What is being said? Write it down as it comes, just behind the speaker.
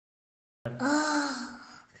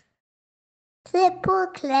Zippo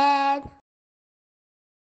Clan.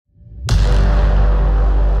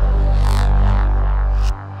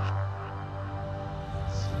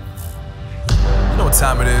 You know what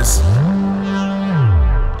time it is.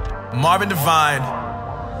 Marvin Devine,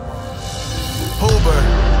 Huber,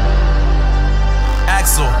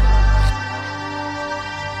 Axel,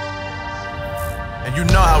 and you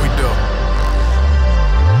know how we do.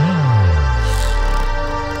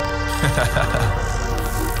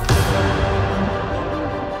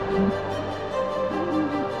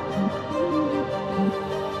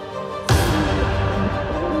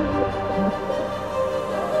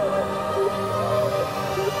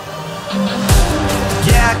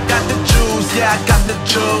 Yeah, I got the juice, yeah, I got the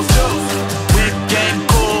juice. Whip game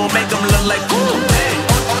cool, make them look like cool.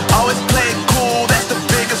 Always play it cool, that's the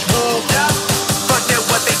biggest rule. Forget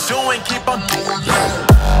what they doing, keep on doing.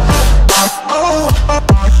 Let's go.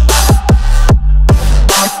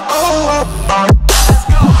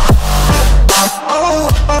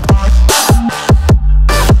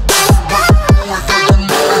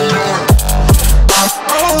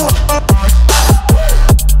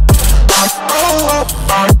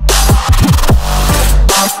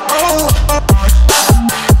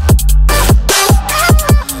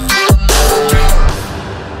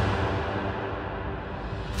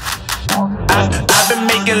 I've been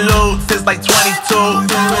making loot since like 22.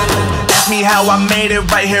 Ask me how I made it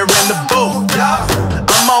right here in the booth.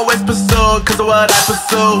 I'm always pursued cause of what I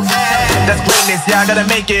pursue. That's greatness, yeah, I gotta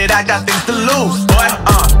make it, I got things to lose. Boy,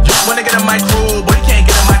 you wanna get in my crew, boy, you can't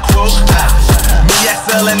get in my crew. Me,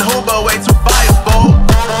 XL, and Huber, way too fireball.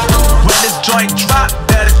 When this joint drop,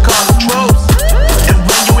 better call the troops. And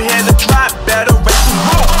when you hear the drop, better raise the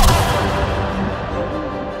roof.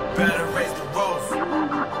 Better raise the roof.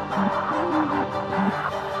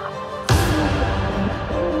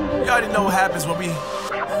 You already know what happens when we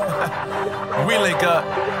link up.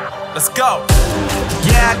 Let's go.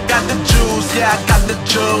 Yeah, I got the juice. Yeah, I got the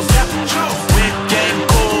juice. Whip game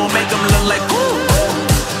cool, make them look like cool.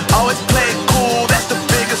 Always play it cool, that's the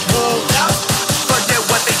biggest rule. Forget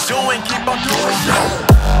what they doing, keep on doing.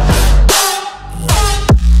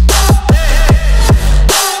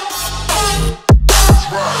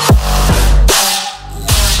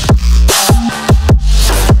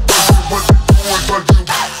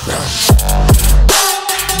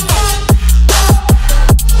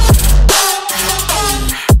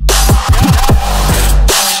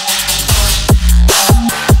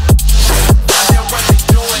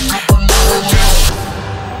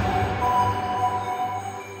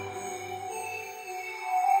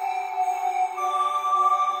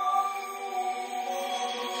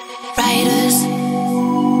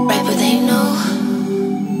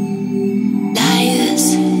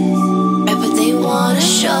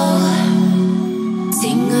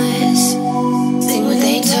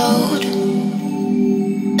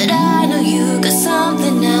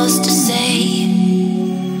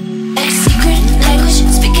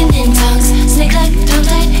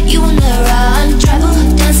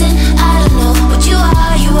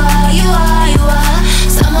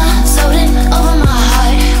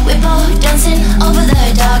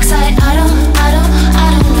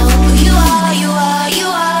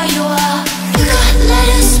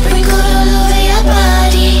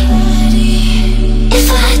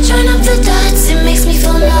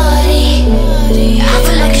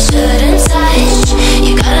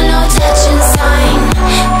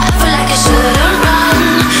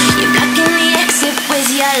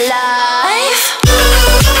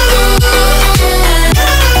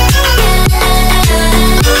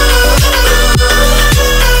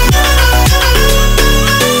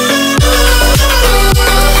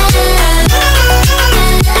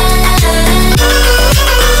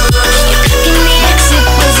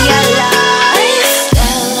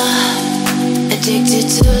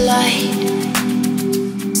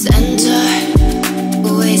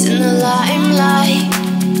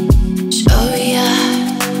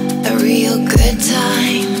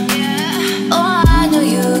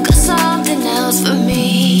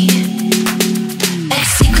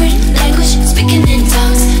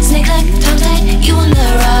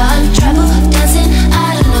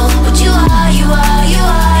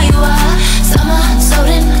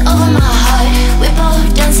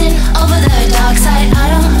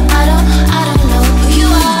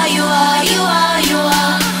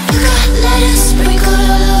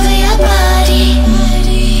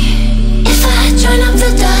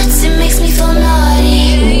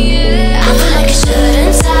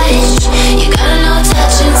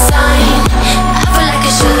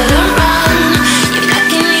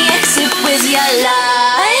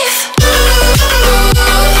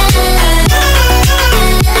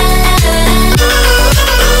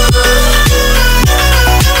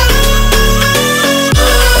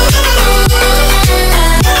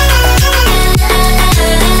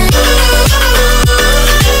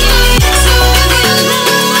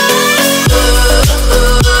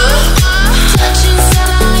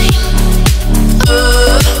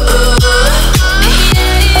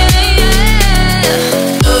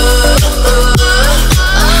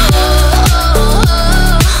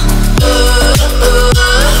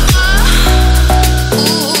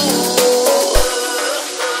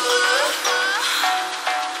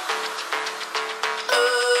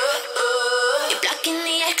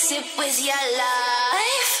 my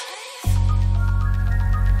life.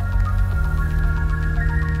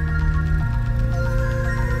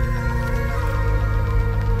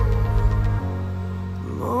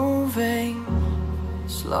 Moving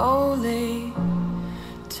slowly,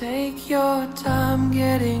 take your time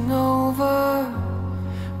getting over.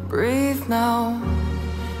 Breathe now,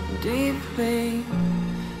 deeply.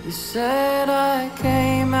 You said I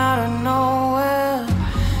came out of nowhere.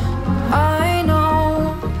 I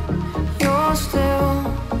know you're still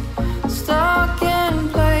stuck in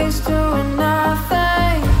place doing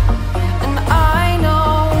nothing. And I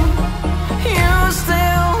know you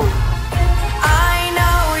still, I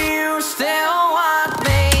know you still want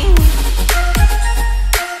me.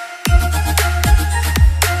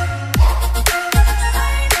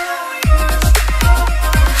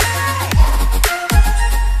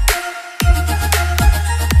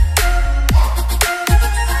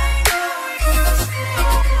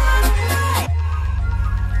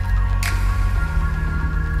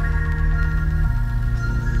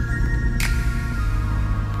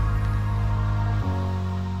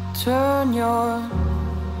 Turn your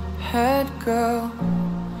head, girl.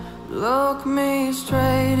 Look me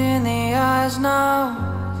straight in the eyes now.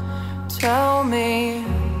 Tell me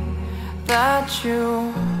that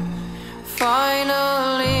you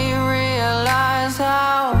finally realize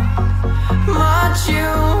how much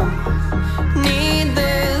you need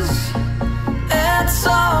this. It's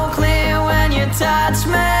so clear when you touch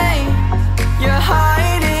me. You're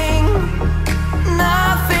hiding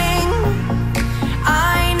nothing.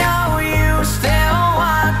 I know you still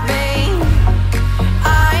want me.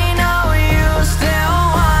 I know you still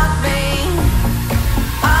want me.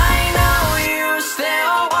 I know you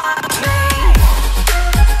still want me.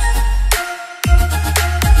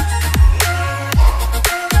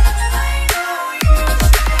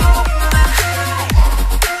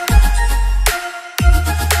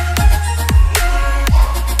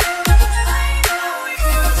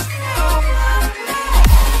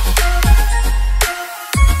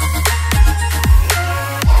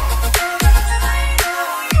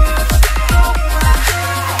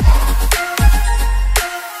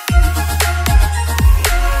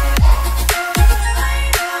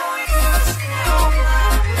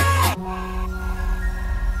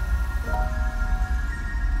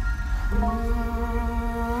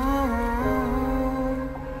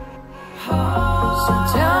 So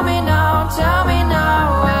tell me now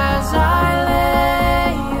as I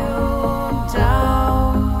lay you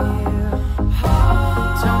down.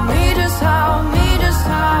 Tell me just how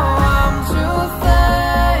I'm to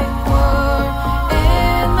think we're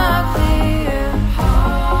in the clear.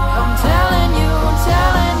 I'm telling you,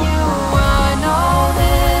 I know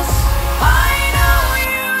this. I know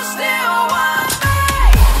you still want me.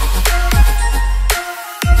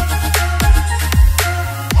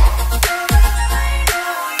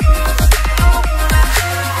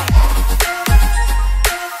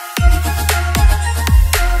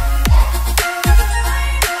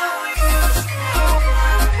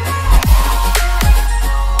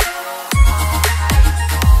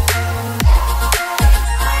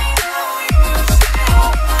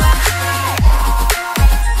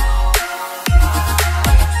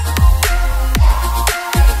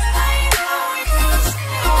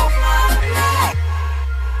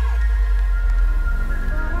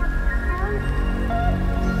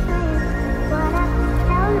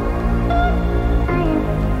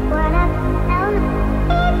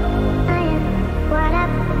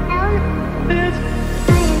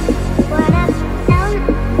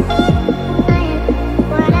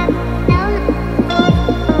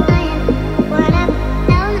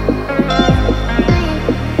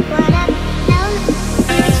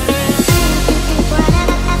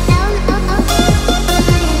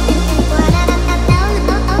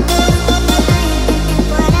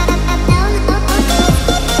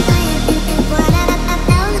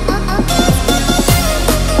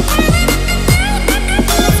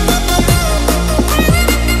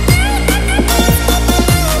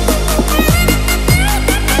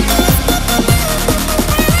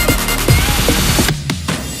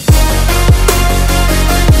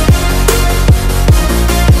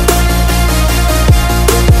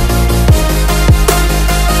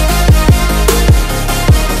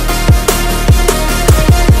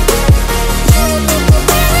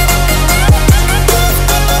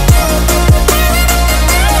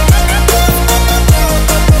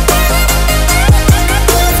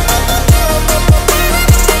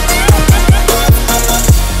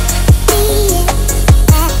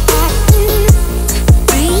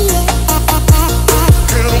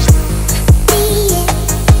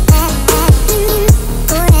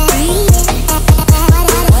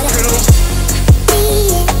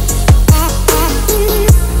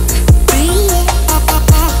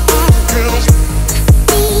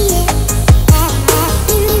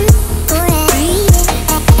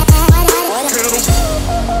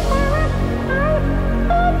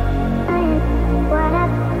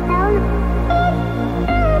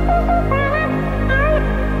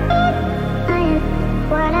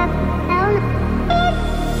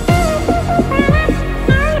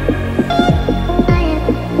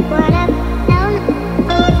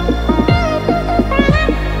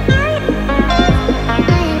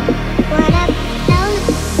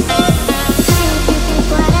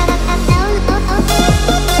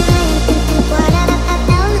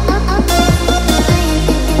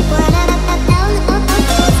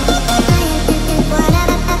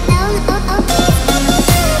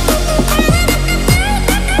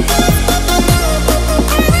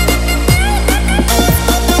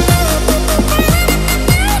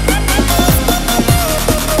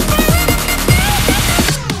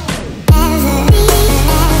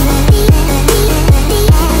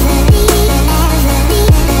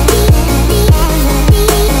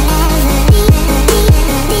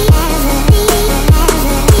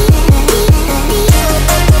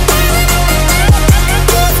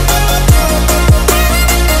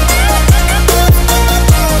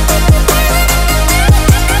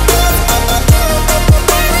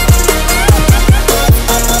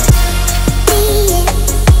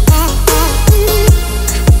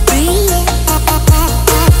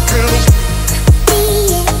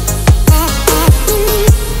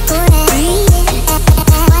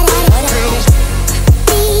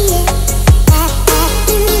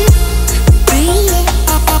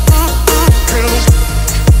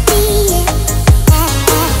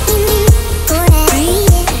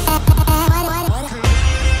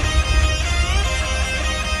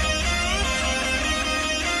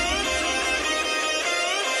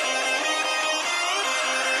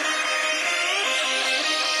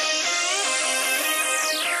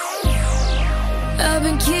 I've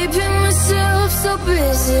been keeping myself so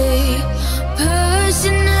busy.